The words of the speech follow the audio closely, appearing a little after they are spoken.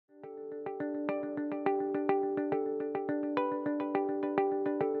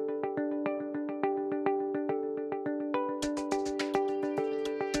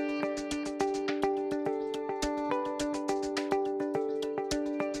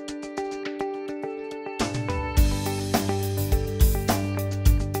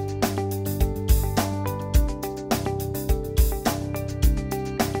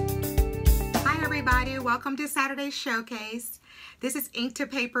welcome to Saturday Showcase. This is Ink to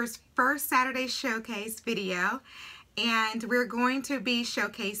Paper's first Saturday Showcase video, and we're going to be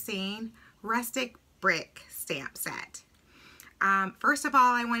showcasing Rustic Brick stamp set. First of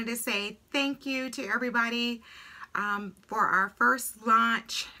all, I wanted to say thank you to everybody for our first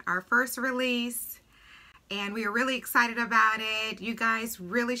launch, our first release, and we are really excited about it. You guys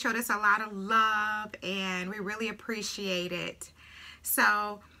really showed us a lot of love, and we really appreciate it.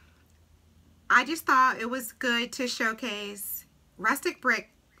 So I just thought it was good to showcase Rustic Brick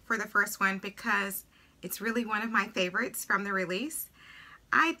for the first one because it's really one of my favorites from the release.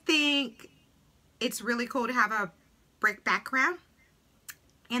 I think it's really cool to have a brick background,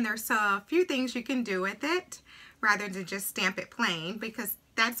 and there's a few things you can do with it rather than just stamp it plain, because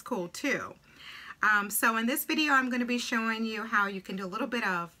that's cool too. So in this video I'm going to be showing you how you can do a little bit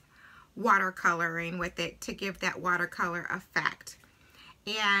of watercoloring with it to give that watercolor effect.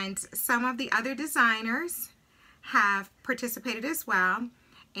 And some of the other designers have participated as well,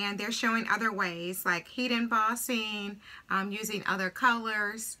 and they're showing other ways like heat embossing, using other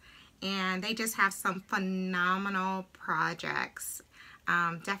colors, and they just have some phenomenal projects.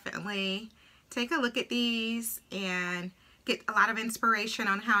 Definitely take a look at these and get a lot of inspiration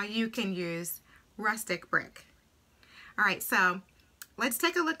on how you can use Rustic Brick. Alright, so let's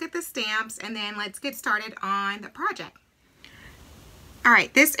take a look at the stamps and then let's get started on the project.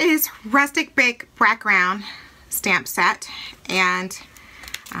 Alright, this is Rustic Brick Background stamp set, and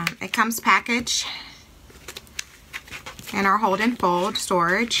it comes packaged in our hold and fold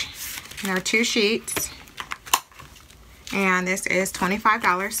storage. There are 2 sheets, and this is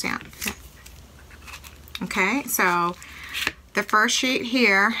 $25 stamp. Okay, so the first sheet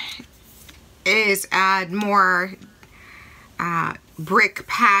here is more brick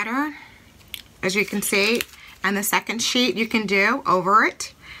pattern, as you can see. And the second sheet you can do over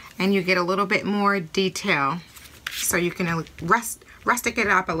it, and you get a little bit more detail, so you can rustic it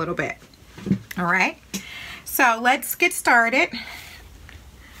up a little bit. Alright, so let's get started.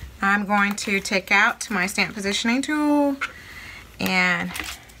 I'm going to take out my stamp positioning tool and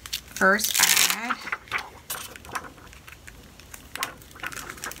first add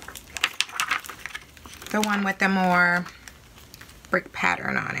the one with the more brick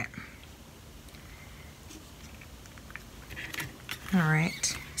pattern on it.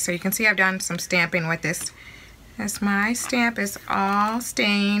 Alright, so you can see I've done some stamping with this, as my stamp is all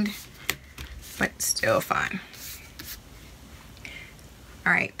stained, but still fun.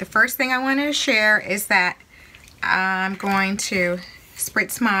 Alright, the first thing I wanted to share is that I'm going to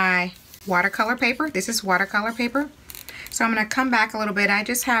spritz my watercolor paper. This is watercolor paper. So I'm going to come back a little bit. I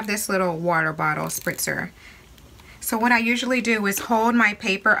just have this little water bottle spritzer. So what I usually do is hold my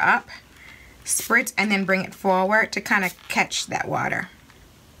paper up, spritz, and then bring it forward to kind of catch that water.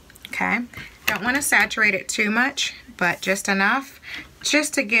 Okay, don't want to saturate it too much, but just enough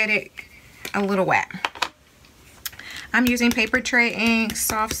just to get it a little wet. I'm using Paper Tray Ink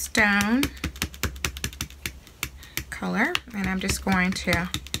Soft Stone color, and I'm just going to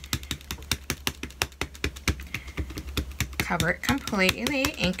cover it completely,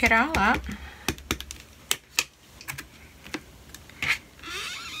 ink it all up.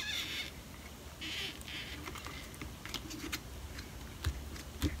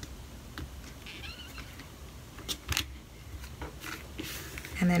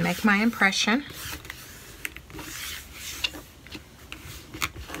 And then make my impression.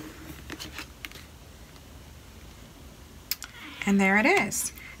 And there it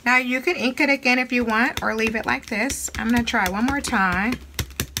is. Now you could ink it again if you want, or leave it like this. I'm going to try one more time,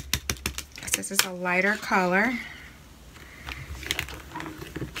 because this is a lighter color.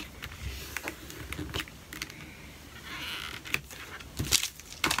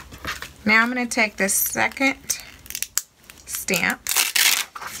 Now I'm going to take the second stamp.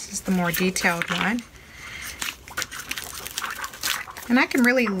 This is the more detailed one. And I can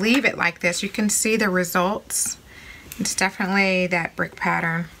really leave it like this. You can see the results. It's definitely that brick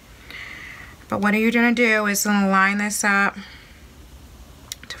pattern. But what you're going to do is going to line this up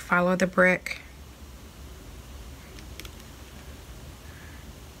to follow the brick.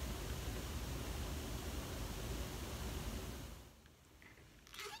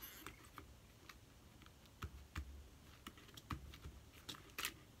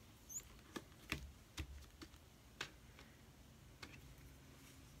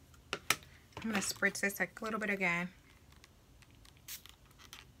 I'm going to spritz this a little bit again.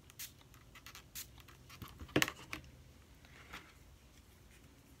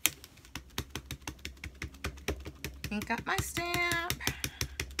 Ink up my stamp.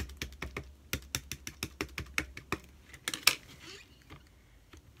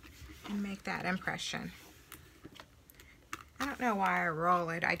 And make that impression. know why I roll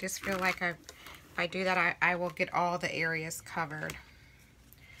it. I just feel like if I do that, I will get all the areas covered.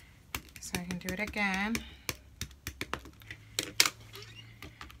 So I can do it again.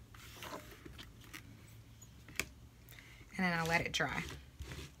 And then I'll let it dry.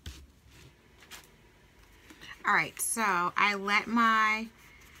 All right, so I let my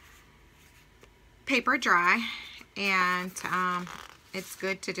paper dry, and it's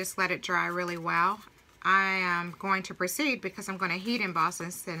good to just let it dry really well. I am going to proceed because I'm going to heat emboss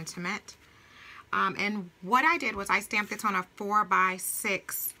this sentiment. And what I did was I stamped this on a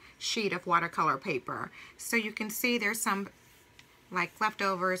 4x6 sheet of watercolor paper. So you can see there's some like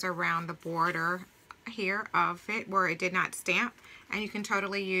leftovers around the border here of it where it did not stamp, and you can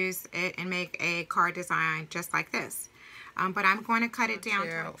totally use it and make a card design just like this. But I'm going to cut it down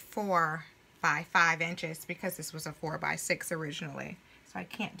to 4 by 5 inches because this was a 4x6 originally. So I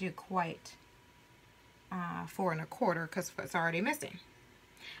can't do quite 4 1/4 because it's already missing.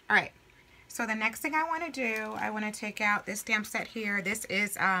 All right. So the next thing I want to do, I want to take out this stamp set here. This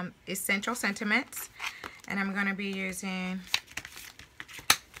is Essential Sentiments, and I'm going to be using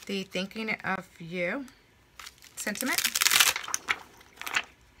the Thinking of You sentiment.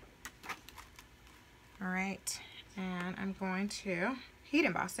 All right, and I'm going to heat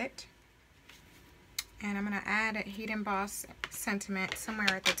emboss it. And I'm going to add a heat emboss sentiment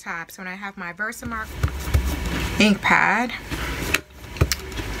somewhere at the top. So when I have my Versamark ink pad,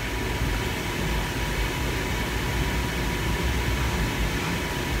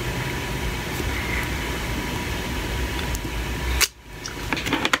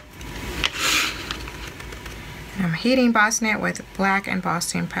 I'm heat embossing it with black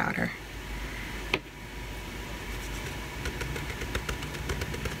embossing powder.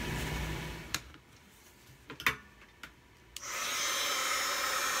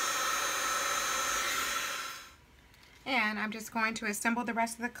 And I'm just going to assemble the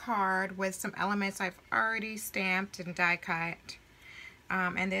rest of the card with some elements I've already stamped and die cut.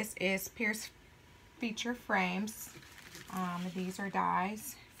 And this is Pierce Feature Frames. These are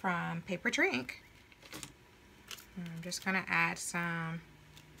dies from Paper Tree Ink. I'm just going to add some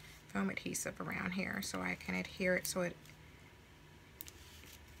foam adhesive around here so I can adhere it so it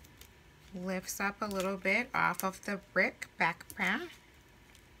lifts up a little bit off of the brick background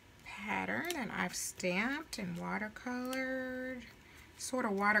pattern that I've stamped and watercolored, sort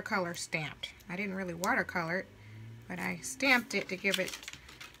of watercolor stamped. I didn't really watercolor it, but I stamped it to give it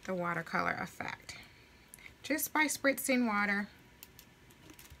the watercolor effect. Just by spritzing water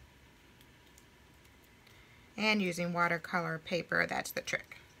and using watercolor paper, that's the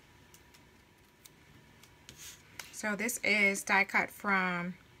trick. So this is die cut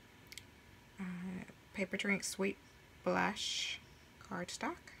from Paper Tree Ink Sweet Blush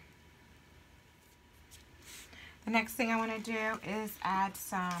cardstock. The next thing I want to do is add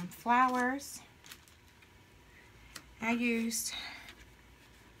some flowers. I used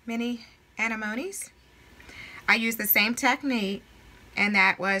mini anemones. I used the same technique, and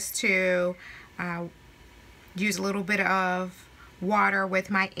that was to use a little bit of water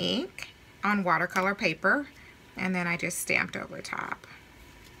with my ink on watercolor paper, and then I just stamped over top.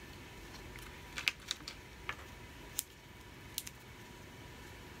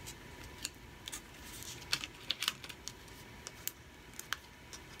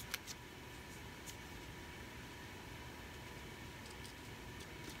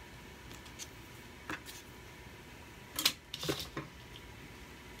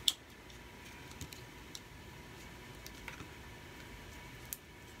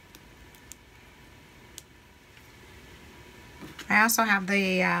 I also have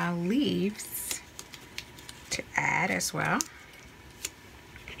the leaves to add as well.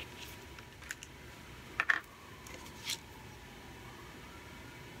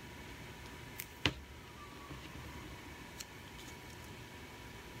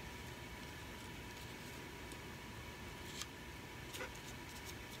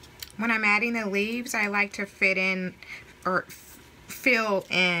 When I'm adding the leaves, I like to fit in or fill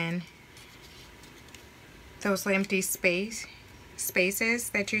in those empty spaces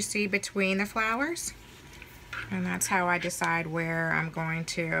that you see between the flowers, and that's how I decide where I'm going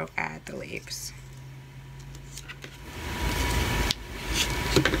to add the leaves.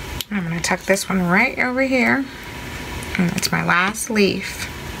 I'm going to tuck this one right over here, and that's my last leaf.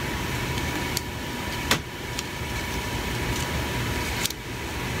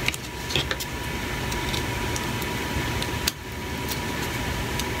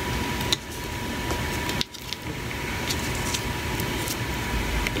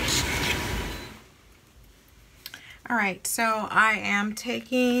 Alright, so I am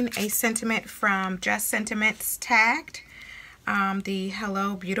taking a sentiment from Just Sentiments tagged. the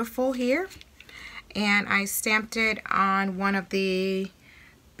Hello Beautiful here, and I stamped it on one of the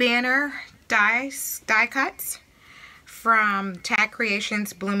banner die cuts from Tag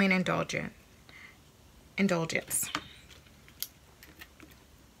Creations Blooming Indulgence.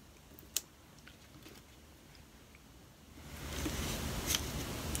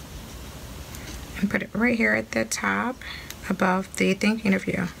 And put it right here at the top above the thinking of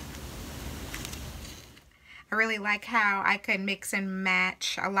you. I really like how I could mix and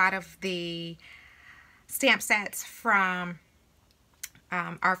match a lot of the stamp sets from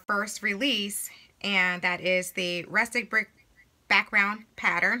our first release, and that is the Rustic Brick Background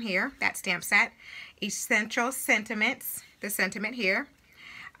pattern here, that stamp set. Essential Sentiments, the sentiment here.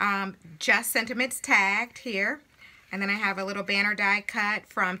 Just Sentiments tagged here. And then I have a little banner die cut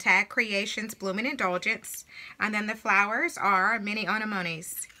from Tag Creations Blooming Indulgence. And then the flowers are mini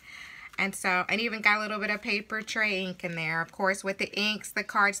anemones. And so, and even got a little bit of paper tray ink in there, of course, with the inks, the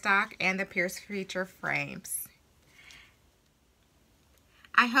cardstock, and the Pierce feature frames.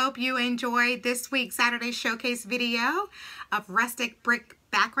 I hope you enjoyed this week's Saturday Showcase video of Rustic Brick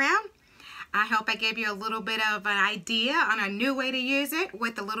Background. I hope I gave you a little bit of an idea on a new way to use it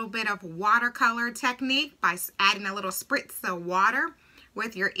with a little bit of watercolor technique by adding a little spritz of water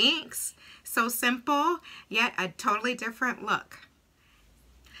with your inks. So simple, yet a totally different look.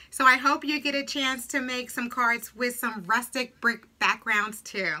 So I hope you get a chance to make some cards with some rustic brick backgrounds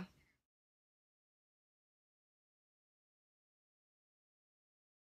too.